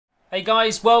Hey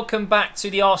guys, welcome back to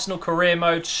the Arsenal career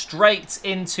mode. Straight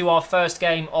into our first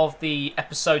game of the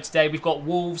episode today. We've got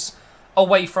Wolves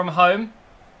away from home.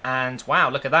 And wow,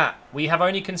 look at that. We have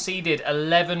only conceded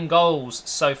 11 goals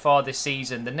so far this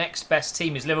season. The next best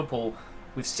team is Liverpool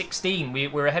with 16.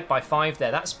 We're ahead by 5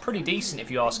 there. That's pretty decent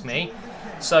if you ask me.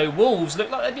 So Wolves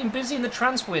look like they've been busy in the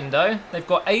transfer window. They've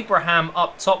got Abraham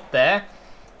up top there.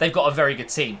 They've got a very good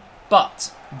team.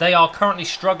 But they are currently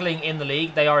struggling in the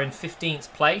league. They are in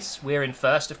 15th place. We're in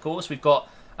first, of course. We've got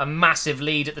a massive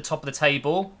lead at the top of the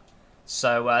table.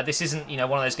 So this isn't, one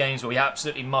of those games where we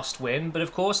absolutely must win. But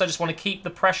of course, I just want to keep the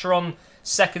pressure on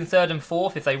second, third and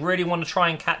fourth. If they really want to try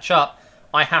and catch up,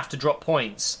 I have to drop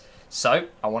points. So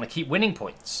I want to keep winning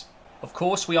points. Of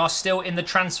course, we are still in the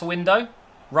transfer window,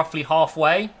 roughly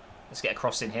halfway. Let's get a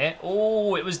cross in here.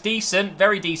 Oh, it was decent,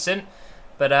 very decent.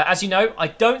 But as you know, I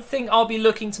don't think I'll be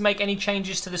looking to make any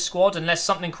changes to the squad unless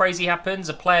something crazy happens.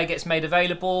 A player gets made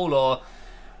available or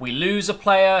we lose a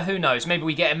player. Who knows? Maybe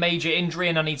we get a major injury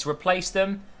and I need to replace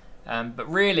them. But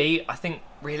really, I think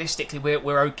realistically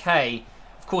we're okay.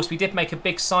 Of course, we did make a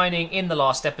big signing in the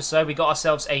last episode. We got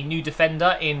ourselves a new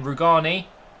defender in Rugani.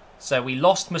 So we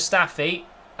lost Mustafi.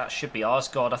 That should be ours.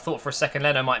 God, I thought for a second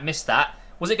Leno might miss that.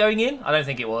 Was it going in? I don't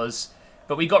think it was.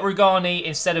 But we got Rugani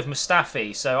instead of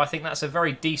Mustafi, so I think that's a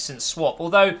very decent swap.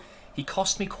 Although, he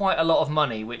cost me quite a lot of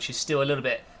money, which is still a little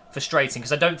bit frustrating,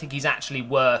 because I don't think he's actually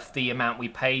worth the amount we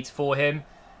paid for him.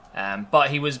 But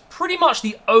he was pretty much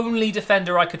the only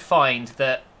defender I could find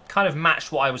that kind of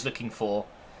matched what I was looking for.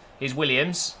 Here's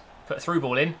Williams, put a through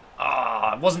ball in.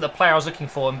 Ah, it wasn't the player I was looking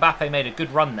for. Mbappe made a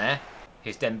good run there.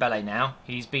 Here's Dembele now.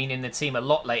 He's been in the team a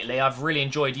lot lately. I've really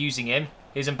enjoyed using him.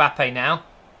 Here's Mbappe now.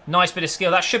 Nice bit of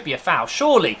skill. That should be a foul.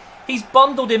 Surely. He's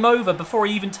bundled him over before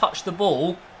he even touched the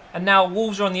ball. And now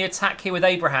Wolves are on the attack here with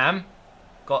Abraham.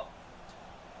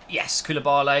 Yes,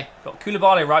 Koulibaly. Got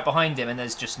Koulibaly right behind him and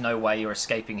there's just no way you're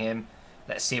escaping him.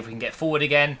 Let's see if we can get forward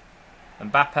again.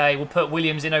 Mbappe. We'll put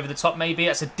Williams in over the top maybe.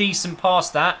 That's a decent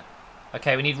pass, that.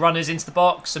 Okay, we need runners into the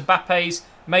box. Mbappe's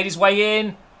made his way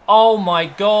in. Oh my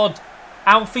God.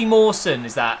 Alfie Mawson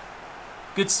is that.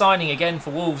 Good signing again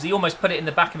for Wolves. He almost put it in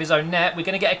the back of his own net. We're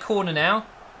going to get a corner now.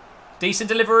 Decent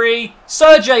delivery.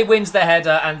 Sergej wins the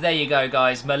header. And there you go,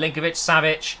 guys.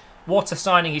 Milinkovic-Savic. What a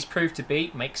signing he's proved to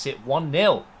be. Makes it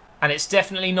 1-0. And it's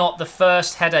definitely not the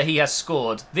first header he has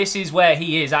scored. This is where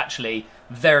he is actually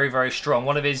very, very strong.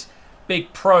 One of his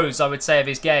big pros, I would say, of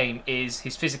his game is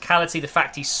his physicality. The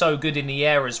fact he's so good in the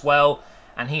air as well.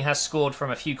 And he has scored from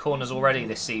a few corners already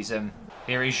this season.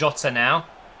 Here is Jota now.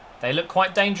 They look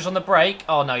quite dangerous on the break.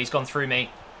 Oh no, he's gone through me.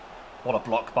 What a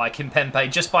block by Kimpembe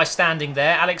just by standing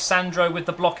there. Alexandro with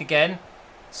the block again.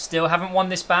 Still haven't won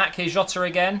this back. Here's Jota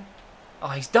again. Oh,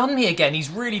 he's done me again.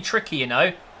 He's really tricky,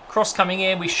 Cross coming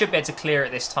in. We should be able to clear it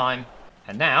this time.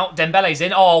 And now Dembele's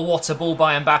in. Oh, what a ball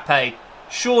by Mbappe.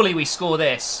 Surely we score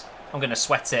this. I'm going to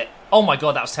sweat it. Oh my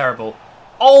God, that was terrible.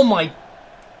 Oh my...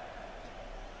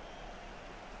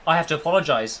 I have to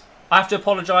apologise. I have to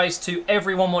apologise to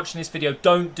everyone watching this video.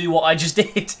 Don't do what I just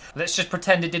did. Let's just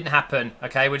pretend it didn't happen.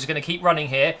 Okay, we're just going to keep running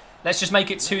here. Let's just make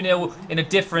it 2-0 in a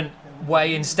different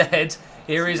way instead.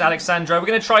 Here is Alexandro. We're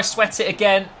going to try sweat it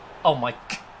again. Oh my...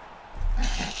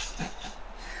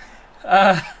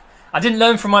 I didn't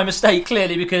learn from my mistake,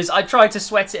 clearly, because I tried to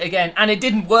sweat it again and it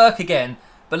didn't work again.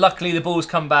 But luckily the ball's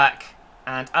come back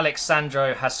and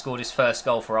Alexandro has scored his first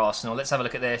goal for Arsenal. Let's have a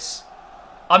look at this.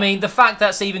 I mean, the fact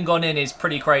that's even gone in is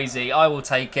pretty crazy. I will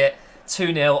take it.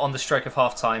 2-0 on the stroke of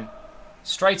half-time.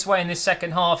 Straight away in this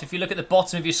second half, if you look at the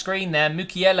bottom of your screen there,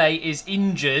 Mukiele is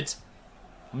injured.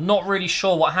 I'm not really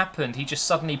sure what happened. He just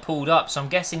suddenly pulled up, so I'm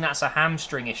guessing that's a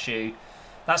hamstring issue.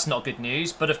 That's not good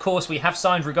news. But of course, we have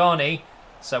signed Rugani,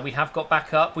 so we have got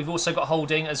back up. We've also got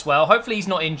Holding as well. Hopefully he's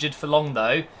not injured for long,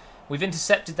 though. We've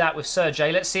intercepted that with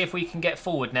Sergej. Let's see if we can get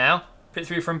forward now. Put it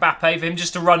through for Mbappe for him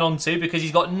just to run onto because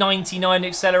he's got 99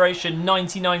 acceleration,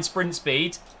 99 sprint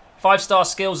speed. 5-star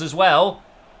skills as well.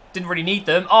 Didn't really need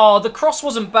them. Oh, the cross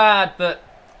wasn't bad, but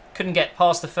couldn't get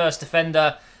past the first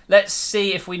defender. Let's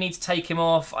see if we need to take him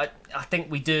off. I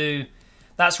think we do.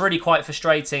 That's really quite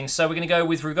frustrating. So we're going to go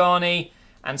with Rugani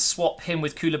and swap him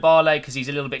with Koulibaly because he's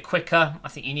a little bit quicker. I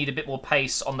think you need a bit more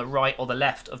pace on the right or the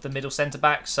left of the middle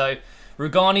centre-back. So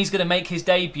Rugani's going to make his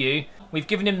debut. We've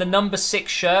given him the number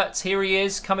 6 shirt. Here he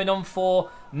is coming on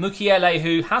for Mukiele,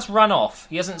 who has run off.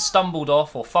 He hasn't stumbled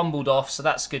off or fumbled off, so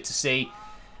that's good to see.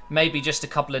 Maybe just a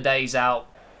couple of days out.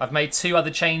 I've made 2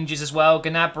 other changes as well.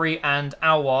 Gnabry and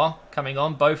Aouar coming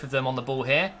on, both of them on the ball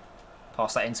here.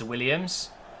 Pass that into Williams.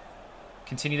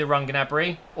 Continue the run,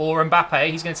 Gnabry. Or Mbappe,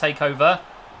 he's going to take over.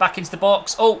 Back into the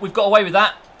box. Oh, we've got away with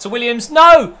that. To Williams.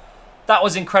 No! That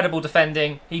was incredible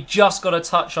defending. He just got a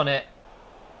touch on it.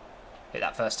 Hit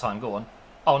that first time. Go on.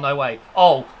 Oh, no way.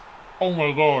 Oh. Oh,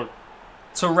 my God.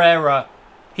 Torreira.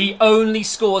 He only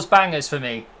scores bangers for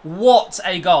me. What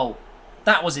a goal.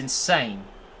 That was insane.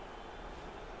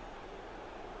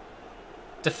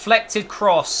 Deflected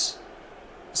cross.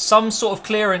 Some sort of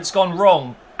clearance gone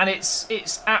wrong. And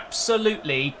it's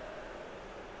absolutely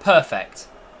perfect.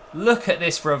 Look at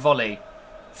this for a volley.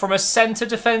 From a centre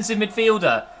defensive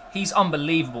midfielder. He's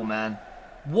unbelievable, man.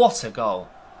 What a goal.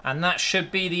 And that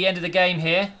should be the end of the game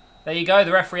here. There you go.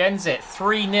 The referee ends it.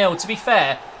 3-0. To be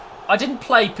fair, I didn't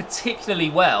play particularly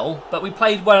well, but we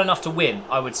played well enough to win,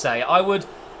 I would say. I would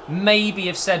maybe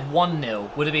have said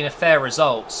 1-0 would have been a fair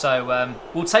result. So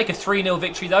we'll take a 3-0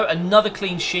 victory, though. Another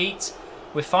clean sheet.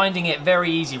 We're finding it very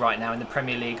easy right now in the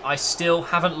Premier League. I still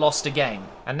haven't lost a game.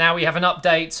 And now we have an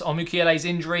update on Mukiele's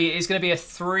injury. It is going to be a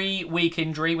 3-week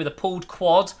injury with a pulled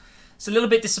quad. It's a little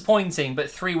bit disappointing, but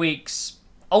 3 weeks,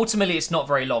 ultimately it's not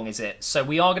very long, is it? So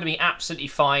we are going to be absolutely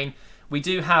fine. We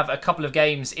do have a couple of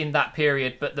games in that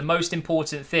period, but the most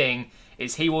important thing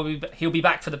is he'll be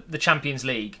back for the Champions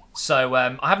League. So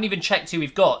I haven't even checked who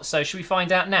we've got. So should we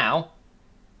find out now?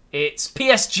 It's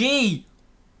PSG.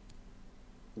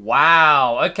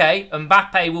 Wow. Okay.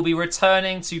 Mbappe will be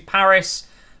returning to Paris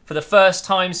for the first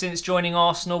time since joining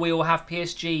Arsenal. We will have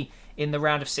PSG in the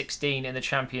round of 16 in the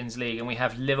Champions League. And we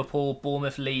have Liverpool,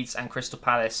 Bournemouth, Leeds and Crystal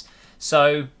Palace.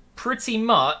 So pretty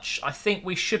much, I think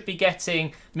we should be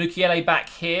getting Mukiele back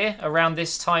here around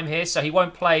this time here. So he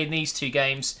won't play in these 2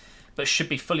 games, but should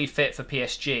be fully fit for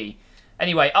PSG.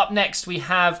 Anyway, up next we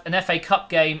have an FA Cup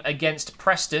game against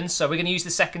Preston. So we're going to use the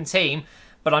second team.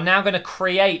 But I'm now going to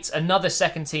create another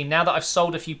second team. Now that I've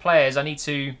sold a few players, I need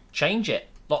to change it.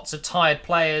 Lots of tired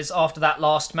players after that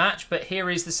last match. But here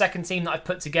is the second team that I've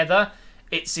put together.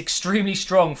 It's extremely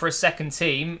strong for a second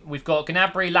team. We've got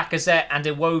Gnabry, Lacazette and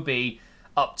Iwobi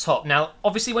up top. Now,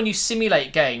 obviously when you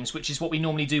simulate games, which is what we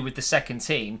normally do with the second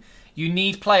team, you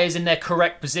need players in their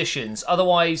correct positions.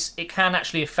 Otherwise, it can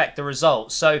actually affect the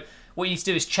results. So what you need to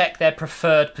do is check their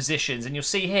preferred positions. And you'll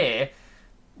see here,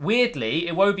 weirdly,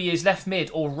 Iwobi is left mid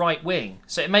or right wing.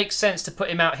 So it makes sense to put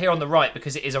him out here on the right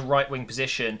because it is a right wing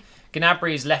position.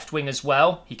 Gnabry is left wing as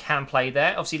well. He can play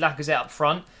there. Obviously, Lacazette up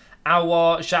front.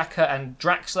 Aouar, Xhaka and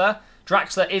Draxler.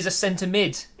 Draxler is a centre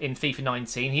mid in FIFA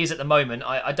 19. He is at the moment.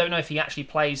 I don't know if he actually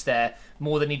plays there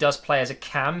more than he does play as a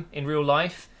cam in real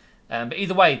life. But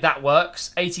either way, that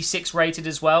works. 86 rated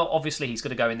as well. Obviously, he's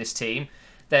going to go in this team.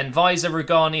 Then Weiser,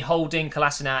 Rugani, Holding,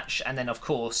 Kolasinac, and then, of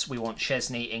course, we want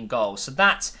Chesney in goal. So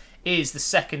that is the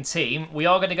second team. We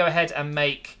are going to go ahead and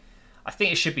make, I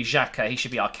think it should be Xhaka. He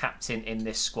should be our captain in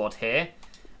this squad here.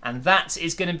 And that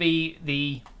is going to be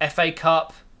the FA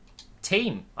Cup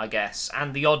team, I guess.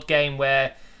 And the odd game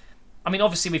where, I mean,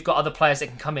 obviously we've got other players that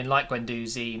can come in like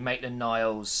Guendouzi,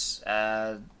 Maitland-Niles,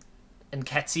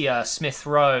 Nketiah,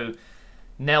 Smith-Rowe,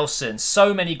 Nelson.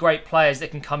 So many great players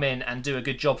that can come in and do a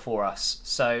good job for us.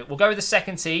 So we'll go with the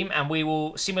second team and we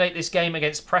will simulate this game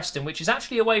against Preston, which is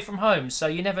actually away from home, so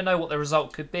you never know what the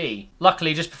result could be.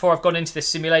 Luckily, just before I've gone into this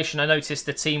simulation, I noticed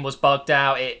the team was bugged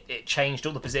out. It changed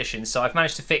all the positions, so I've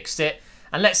managed to fix it.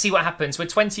 And let's see what happens. We're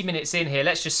 20 minutes in here.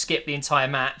 Let's just skip the entire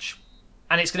match.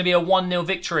 And it's going to be a 1-0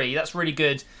 victory. That's really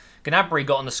good. Gnabry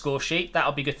got on the score sheet.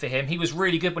 That'll be good for him. He was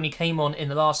really good when he came on in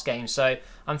the last game. So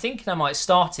I'm thinking I might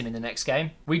start him in the next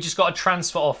game. We just got a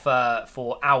transfer offer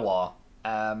for Aouar.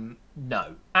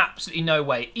 No. Absolutely no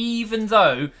way. Even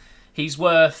though he's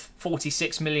worth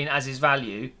 46 million as his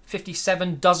value,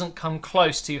 57 doesn't come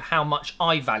close to how much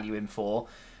I value him for.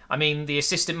 I mean, the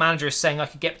assistant manager is saying I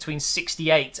could get between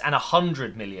 68 and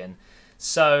 100 million.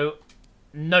 So,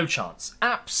 no chance.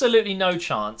 Absolutely no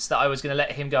chance that I was going to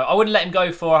let him go. I wouldn't let him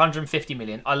go for 150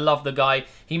 million. I love the guy.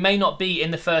 He may not be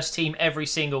in the first team every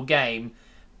single game,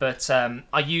 but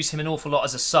I use him an awful lot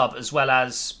as a sub as well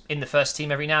as in the first team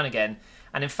every now and again.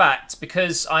 And in fact,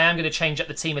 because I am going to change up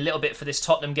the team a little bit for this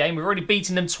Tottenham game, we've already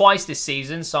beaten them twice this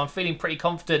season, so I'm feeling pretty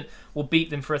confident we'll beat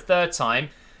them for a third time.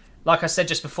 Like I said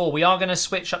just before, we are going to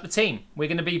switch up the team. We're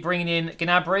going to be bringing in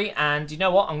Gnabry, and you know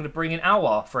what? I'm going to bring in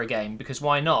Aouar for a game, because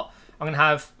why not? I'm going to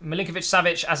have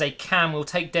Milinkovic-Savic as a cam. We'll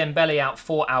take Dembele out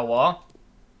for Aouar.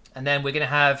 And then we're going to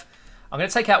have, I'm going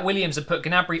to take out Williams and put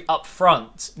Gnabry up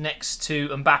front next to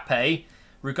Mbappe.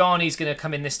 Rugani's going to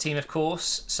come in this team, of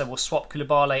course. So we'll swap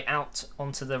Koulibaly out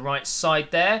onto the right side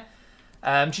there.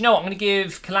 Do you know what? I'm going to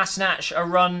give Kolasinac a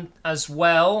run as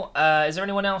well. Is there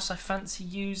anyone else I fancy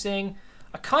using?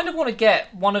 I kind of want to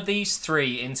get one of these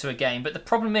three into a game, but the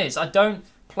problem is I don't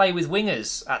play with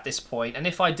wingers at this point, and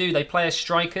if I do, they play as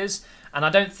strikers, and I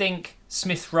don't think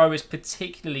Smith-Rowe is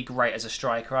particularly great as a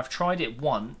striker. I've tried it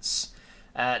once,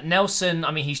 Nelson,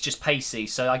 I mean, he's just pacey,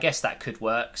 so I guess that could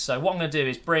work. So what I'm going to do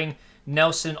is bring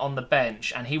Nelson on the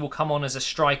bench, and he will come on as a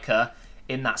striker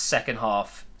in that second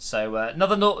half. So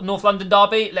another North London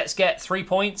derby. Let's get 3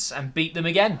 points and beat them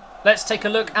again. Let's take a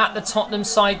look at the Tottenham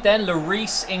side then.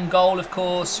 Lloris in goal, of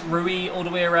course. Rui,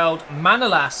 Alderweireld,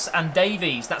 Manolas and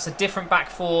Davies. That's a different back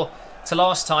four to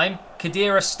last time.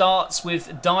 Khedira starts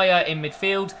with Dyer in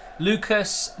midfield.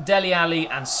 Lucas, Dele Alli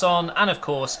and Son. And of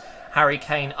course, Harry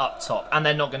Kane up top. And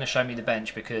they're not going to show me the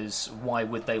bench because why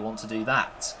would they want to do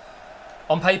that?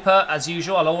 On paper, as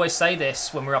usual, I'll always say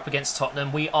this when we're up against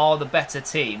Tottenham. We are the better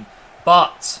team.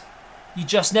 But you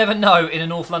just never know in a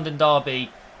North London derby.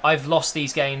 I've lost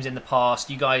these games in the past.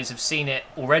 You guys have seen it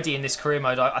already in this career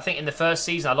mode. I think in the first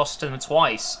season I lost to them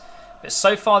twice. But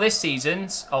so far this season,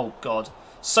 oh God.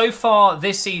 So far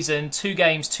this season, 2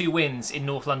 games, 2 wins in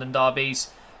North London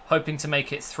derbies. Hoping to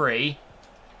make it 3.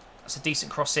 That's a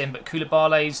decent cross in, but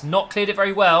Koulibaly's not cleared it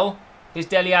very well. Here's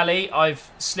Dele Alli. I've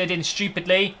slid in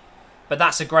stupidly. But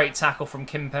that's a great tackle from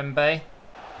Kimpembe.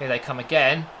 Here they come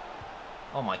again.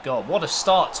 Oh my God, what a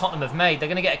start Tottenham have made. They're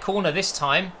going to get a corner this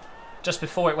time. Just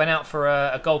before it went out for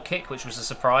a goal kick, which was a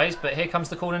surprise. But here comes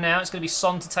the corner now. It's going to be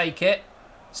Son to take it.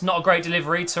 It's not a great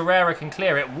delivery. Torreira can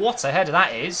clear it. What a header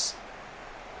that is.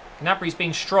 Gnabry's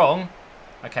been strong.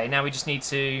 Okay, now we just need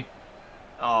to...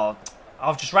 Oh,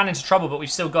 I've just ran into trouble, but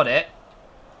we've still got it.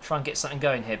 Try and get something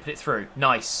going here. Put it through.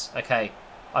 Nice. Okay.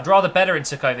 I'd rather Bellerin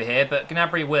took over here, but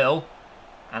Gnabry will.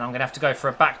 And I'm going to have to go for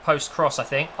a back post cross, I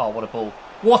think. Oh, what a ball.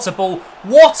 What a ball.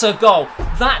 What a goal.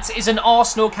 That is an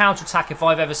Arsenal counter-attack if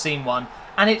I've ever seen one.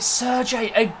 And it's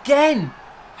Sergej again.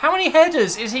 How many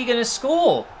headers is he going to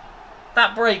score?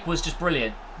 That break was just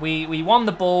brilliant. We won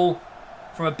the ball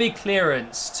from a big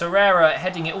clearance. Torreira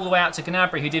heading it all the way out to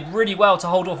Gnabry, who did really well to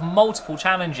hold off multiple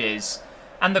challenges.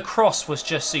 And the cross was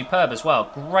just superb as well.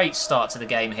 Great start to the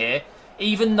game here.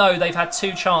 Even though they've had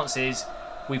 2 chances,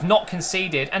 we've not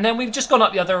conceded. And then we've just gone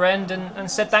up the other end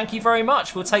and said thank you very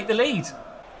much. We'll take the lead.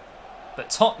 But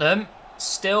Tottenham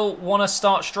still want to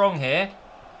start strong here.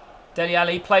 Dele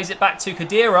Alli plays it back to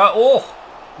Khedira. Oh,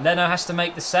 Leno has to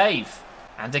make the save.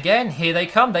 And again, here they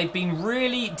come. They've been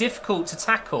really difficult to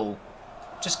tackle.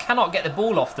 Just cannot get the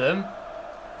ball off them.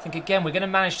 I think again we're going to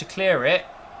manage to clear it.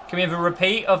 Can we have a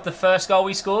repeat of the first goal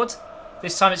we scored?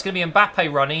 This time it's going to be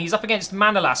Mbappe running. He's up against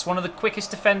Manolas, one of the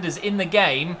quickest defenders in the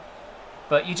game.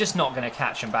 But you're just not going to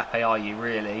catch Mbappe, are you,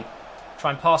 really?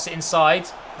 Try and pass it inside.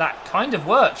 That kind of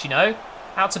works, you know.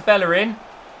 Out to Bellerin.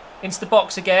 Into the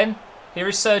box again. Here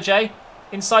is Sergej.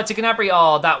 Inside to Gnabry.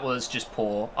 Oh, that was just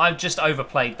poor. I've just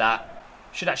overplayed that.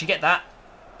 Should actually get that.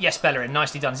 Yes, Bellerin.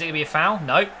 Nicely done. Is it going to be a foul?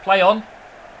 No. Play on.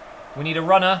 We need a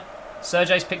runner.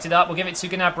 Sergej's picked it up. We'll give it to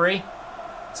Gnabry.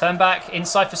 Turn back.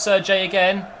 Inside for Sergej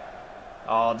again.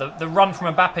 Oh, the run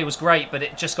from Mbappe was great, but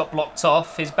it just got blocked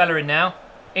off. Here's Bellerin now.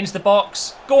 Into the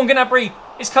box. Go on, Gnabry.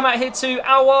 It's come out here to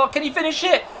Aouar. Can he finish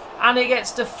it? And it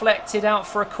gets deflected out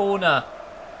for a corner.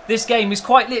 This game is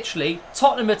quite literally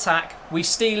Tottenham attack. We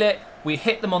steal it. We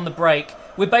hit them on the break.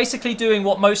 We're basically doing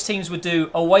what most teams would do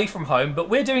away from home, but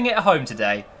we're doing it at home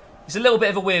today. It's a little bit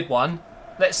of a weird one.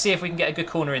 Let's see if we can get a good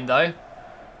corner in, though.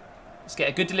 Let's get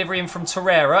a good delivery in from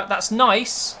Torreira. That's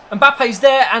nice. Mbappe's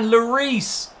there, and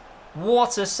Lloris.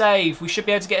 What a save. We should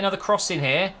be able to get another cross in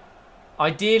here.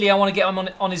 Ideally, I want to get him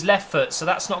on his left foot, so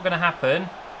that's not going to happen.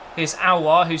 Here's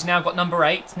Aouar, who's now got number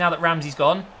 8, now that Ramsey's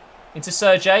gone. Into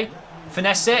Sergej.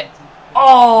 Finesse it.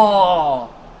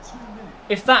 Oh!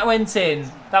 If that went in,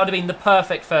 that would have been the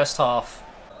perfect first half.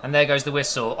 And there goes the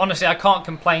whistle. Honestly, I can't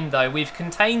complain, though. We've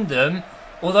contained them.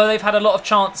 Although they've had a lot of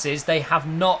chances, they have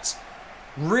not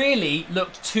really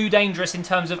looked too dangerous in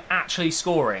terms of actually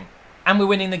scoring. And we're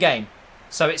winning the game.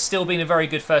 So it's still been a very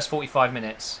good first 45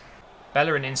 minutes.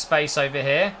 Bellerin in space over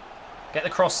here. Get the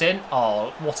cross in.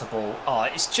 Oh, what a ball. Oh,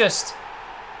 it's just...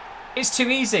 It's too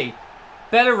easy.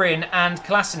 Bellerin and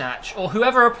Kolasinac, or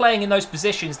whoever are playing in those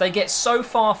positions, they get so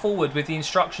far forward with the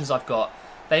instructions I've got.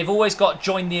 They've always got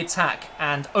join the attack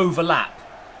and overlap.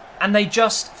 And they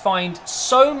just find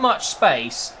so much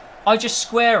space. I just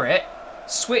square it,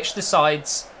 switch the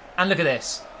sides, and look at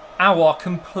this. Aouar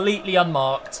completely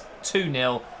unmarked.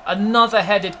 2-0. Another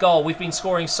headed goal. We've been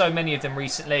scoring so many of them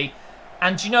recently.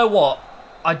 And do you know what?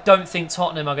 I don't think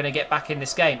Tottenham are going to get back in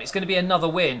this game. It's going to be another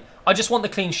win. I just want the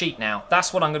clean sheet now.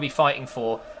 That's what I'm going to be fighting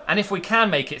for. And if we can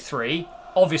make it 3,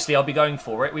 obviously I'll be going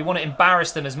for it. We want to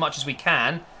embarrass them as much as we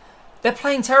can. They're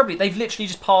playing terribly. They've literally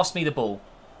just passed me the ball.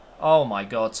 Oh my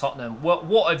God, Tottenham.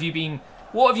 What have you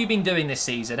been doing this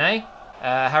season, eh?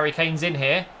 Harry Kane's in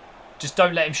here. Just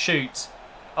don't let him shoot.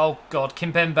 Oh God,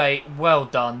 Kimpembe, well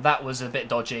done. That was a bit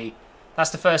dodgy.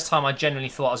 That's the first time I genuinely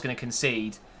thought I was going to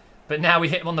concede. But now we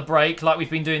hit him on the break like we've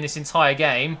been doing this entire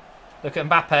game. Look at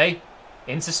Mbappe.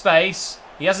 Into space.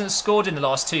 He hasn't scored in the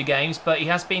last 2 games, but he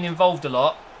has been involved a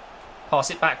lot. Pass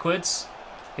it backwards.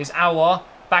 Here's Aouar.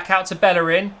 Back out to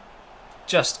Bellerin.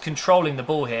 Just controlling the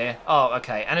ball here. Oh,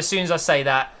 okay. And as soon as I say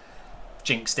that,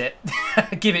 jinxed it.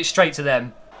 Give it straight to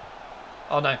them.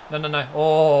 Oh, no. No, no, no.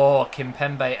 Oh,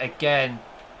 Kimpembe again.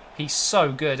 He's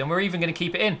so good. And we're even going to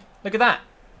keep it in. Look at that.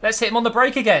 Let's hit him on the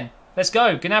break again. Let's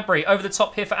go. Gnabry over the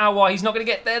top here for Aouar. He's not going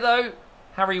to get there, though.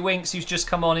 Harry Winks, who's just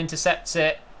come on, intercepts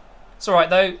it. It's all right,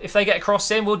 though. If they get a cross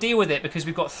in, we'll deal with it because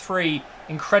we've got 3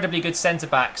 incredibly good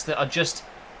centre-backs that are just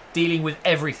dealing with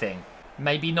everything.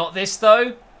 Maybe not this,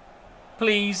 though.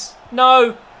 Please.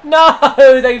 No.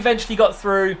 No! They eventually got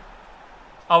through.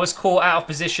 I was caught out of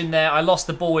position there. I lost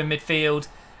the ball in midfield,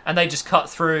 and they just cut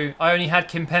through. I only had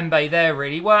Kimpembe there,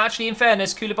 really. Well, actually, in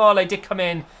fairness, Koulibaly did come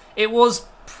in. It was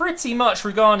pretty much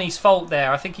Rugani's fault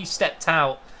there. I think he stepped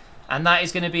out, and that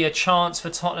is going to be a chance for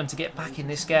Tottenham to get back in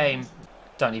this game.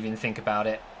 Don't even think about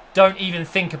it. Don't even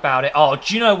think about it. Oh,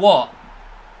 do you know what?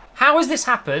 How has this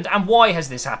happened, and why has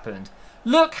this happened?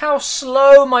 Look how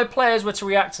slow my players were to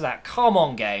react to that. Come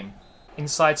on, game.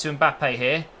 Inside to Mbappe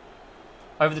here.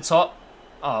 Over the top.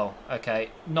 Oh, okay.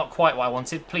 Not quite what I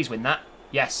wanted. Please win that.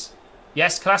 Yes.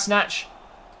 Yes, Kolasinac.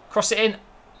 Cross it in.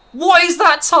 What is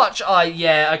that touch?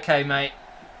 Yeah, okay, mate.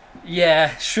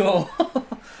 Yeah, sure.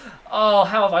 Oh,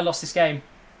 how have I lost this game?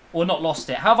 Or not lost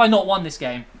it? How have I not won this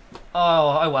game?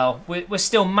 Oh well. We're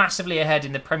still massively ahead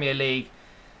in the Premier League.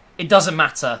 It doesn't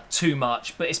matter too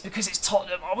much, but it's because it's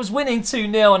Tottenham. I was winning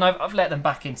 2-0 and I've let them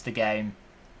back into the game.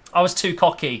 I was too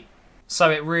cocky. So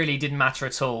it really didn't matter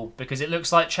at all because it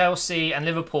looks like Chelsea and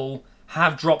Liverpool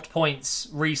have dropped points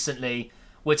recently.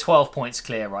 We're 12 points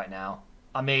clear right now.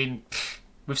 I mean,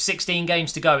 with 16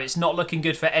 games to go, it's not looking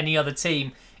good for any other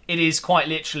team. It is quite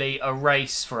literally a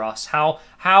race for us. How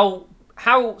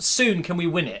soon can we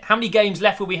win it? How many games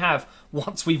left will we have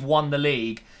once we've won the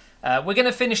league? We're going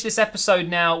to finish this episode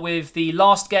now with the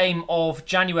last game of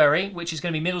January, which is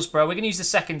going to be Middlesbrough. We're going to use the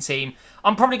second team.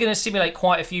 I'm probably going to simulate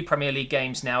quite a few Premier League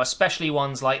games now, especially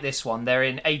ones like this one. They're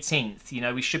in 18th. You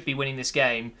know, we should be winning this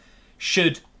game.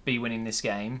 Should be winning this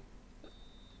game.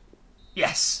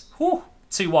 Yes. Whew.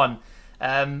 2-1.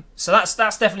 So that's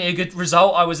definitely a good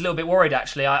result. I was a little bit worried,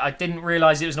 actually. I didn't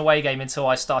realise it was an away game until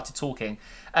I started talking.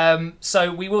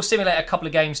 So we will simulate a couple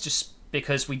of games just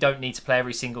because we don't need to play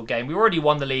every single game. We already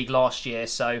won the league last year,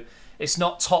 so it's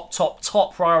not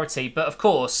top priority. But of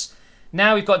course,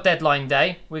 now we've got deadline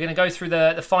day. We're going to go through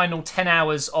the final 10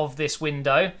 hours of this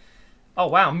window. Oh,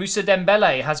 wow. Moussa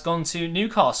Dembele has gone to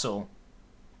Newcastle.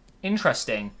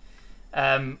 Interesting.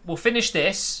 We'll finish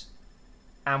this.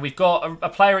 And we've got a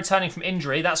player returning from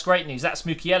injury. That's great news. That's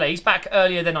Mukiele. He's back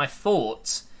earlier than I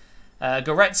thought.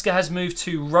 Goretzka has moved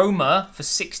to Roma for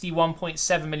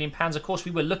 £61.7 million. Of course,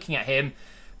 we were looking at him,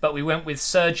 but we went with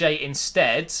Sergej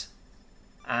instead.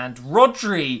 And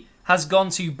Rodri has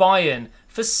gone to Bayern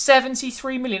for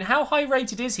 £73 million. How high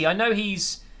rated is he? I know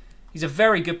he's a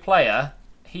very good player.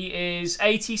 He is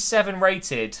 87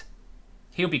 rated.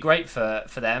 He'll be great for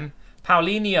them.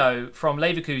 Paulinho from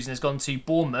Leverkusen has gone to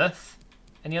Bournemouth.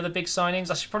 Any other big signings?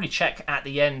 I should probably check at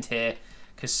the end here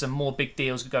because some more big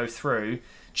deals go through.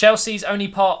 Chelsea's only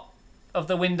part of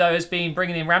the window has been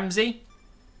bringing in Ramsey.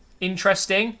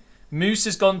 Interesting. Moose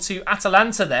has gone to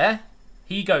Atalanta there.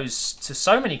 He goes to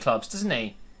so many clubs, doesn't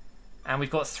he? And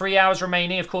we've got 3 hours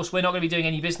remaining. Of course, we're not going to be doing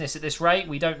any business at this rate.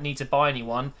 We don't need to buy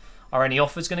anyone. Are any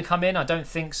offers going to come in? I don't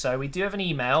think so. We do have an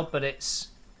email, but it's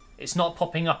not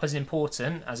popping up as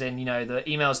important, as in, you know, the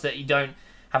emails that you don't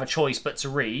have a choice but to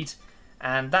read.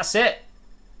 And that's it.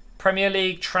 Premier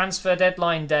League transfer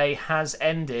deadline day has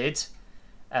ended.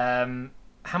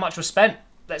 How much was spent?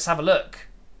 Let's have a look.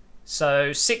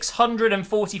 So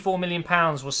 £644 million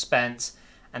was spent.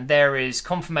 And there is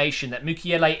confirmation that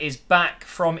Mukiele is back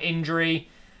from injury.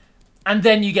 And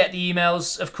then you get the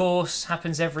emails, of course.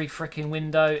 Happens every freaking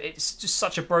window. It's just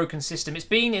such a broken system. It's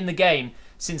been in the game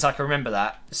since I can remember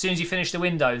that. As soon as you finish the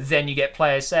window, then you get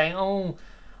players saying, oh,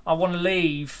 I want to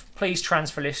leave. Please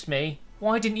transfer list me.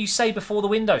 Why didn't you say before the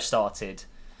window started?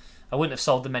 I wouldn't have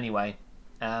sold them anyway.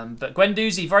 But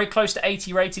Guendouzi, very close to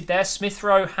 80 rated there. Smith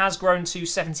Rowe has grown to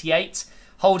 78,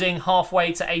 holding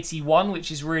halfway to 81,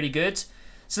 which is really good.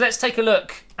 So let's take a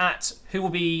look at who will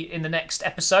be in the next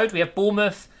episode. We have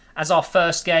Bournemouth as our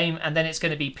first game, and then it's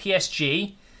going to be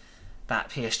PSG. That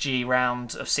PSG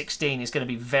round of 16 is going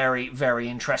to be very, very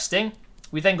interesting.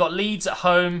 We've then got Leeds at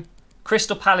home,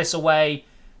 Crystal Palace away,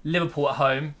 Liverpool at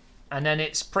home, and then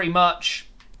it's pretty much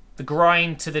the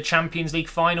grind to the Champions League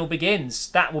final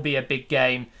begins. That will be a big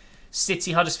game.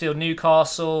 City, Huddersfield,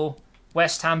 Newcastle,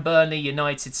 West Ham, Burnley,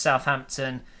 United,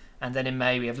 Southampton. And then in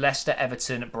May, we have Leicester,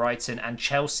 Everton, Brighton, and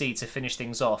Chelsea to finish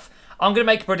things off. I'm going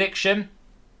to make a prediction.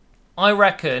 I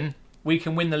reckon we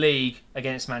can win the league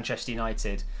against Manchester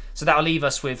United. So that'll leave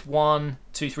us with 1,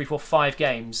 2, 3, 4, 5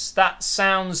 games. That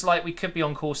sounds like we could be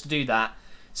on course to do that.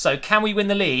 So can we win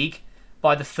the league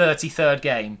by the 33rd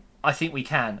game? I think we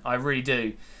can. I really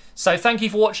do. So thank you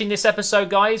for watching this episode,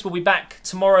 guys. We'll be back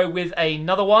tomorrow with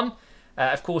another one.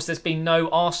 Of course, there's been no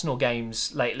Arsenal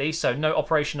games lately, so no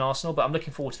Operation Arsenal, but I'm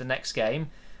looking forward to the next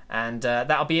game. And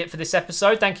that'll be it for this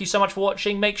episode. Thank you so much for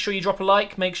watching. Make sure you drop a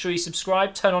like, make sure you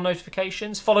subscribe, turn on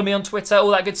notifications, follow me on Twitter, all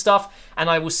that good stuff. And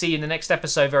I will see you in the next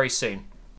episode very soon.